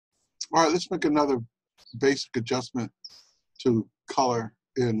All right, let's make another basic adjustment to color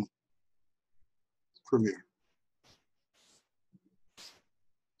in Premiere.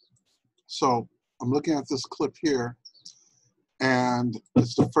 So I'm looking at this clip here, and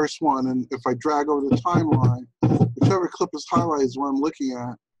it's the first one. And if I drag over the timeline, whichever clip is highlighted is what I'm looking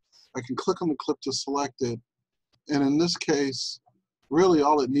at. I can click on the clip to select it. And in this case, really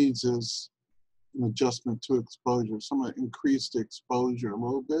all it needs is an adjustment to exposure. So I'm going to increase the exposure a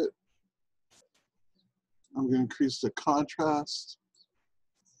little bit. I'm going to increase the contrast.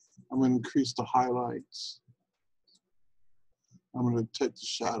 I'm going to increase the highlights. I'm going to take the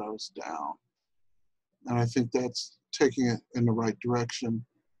shadows down. And I think that's taking it in the right direction.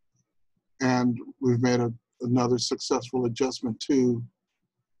 And we've made another successful adjustment to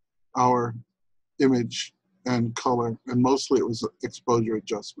our image and color. And mostly it was an exposure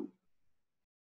adjustment.